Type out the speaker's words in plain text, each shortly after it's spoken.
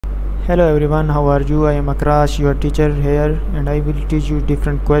Hello everyone, how are you? I am Akrash, your teacher here, and I will teach you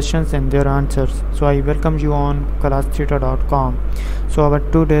different questions and their answers. So I welcome you on classtheta.com. So our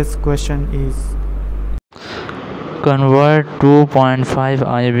today's question is: Convert 2.5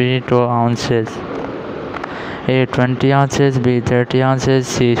 IB to ounces. A 20 ounces, B 30 ounces,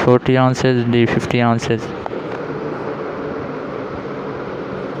 C 40 ounces, D 50 ounces.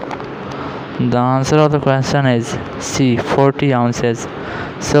 The answer of the question is C 40 ounces.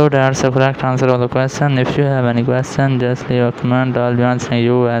 So that's the correct answer of the question. If you have any question, just leave a comment. I'll be answering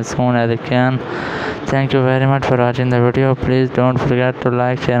you as soon as I can. Thank you very much for watching the video. Please don't forget to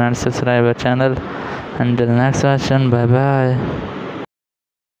like, share and subscribe our channel. Until next question, bye bye.